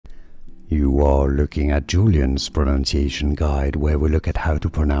You are looking at Julian's pronunciation guide, where we look at how to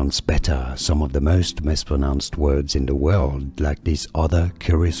pronounce better some of the most mispronounced words in the world, like this other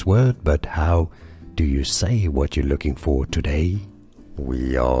curious word. But how do you say what you're looking for today?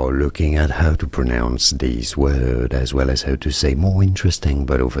 We are looking at how to pronounce these words, as well as how to say more interesting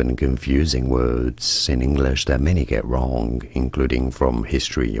but often confusing words in English that many get wrong, including from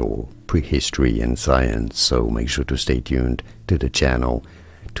history or prehistory and science. So make sure to stay tuned to the channel.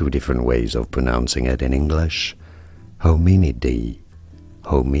 2 different ways of pronouncing it in English. Hominidae.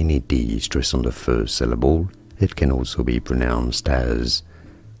 Hominidae, stress on the first syllable. It can also be pronounced as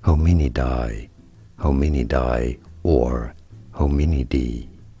hominidae, hominidae, or hominidae.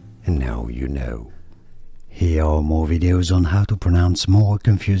 And now you know. Here are more videos on how to pronounce more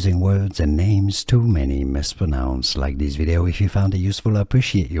confusing words and names too many mispronounced. Like this video if you found it useful. I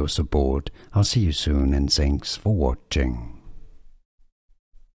appreciate your support. I'll see you soon and thanks for watching.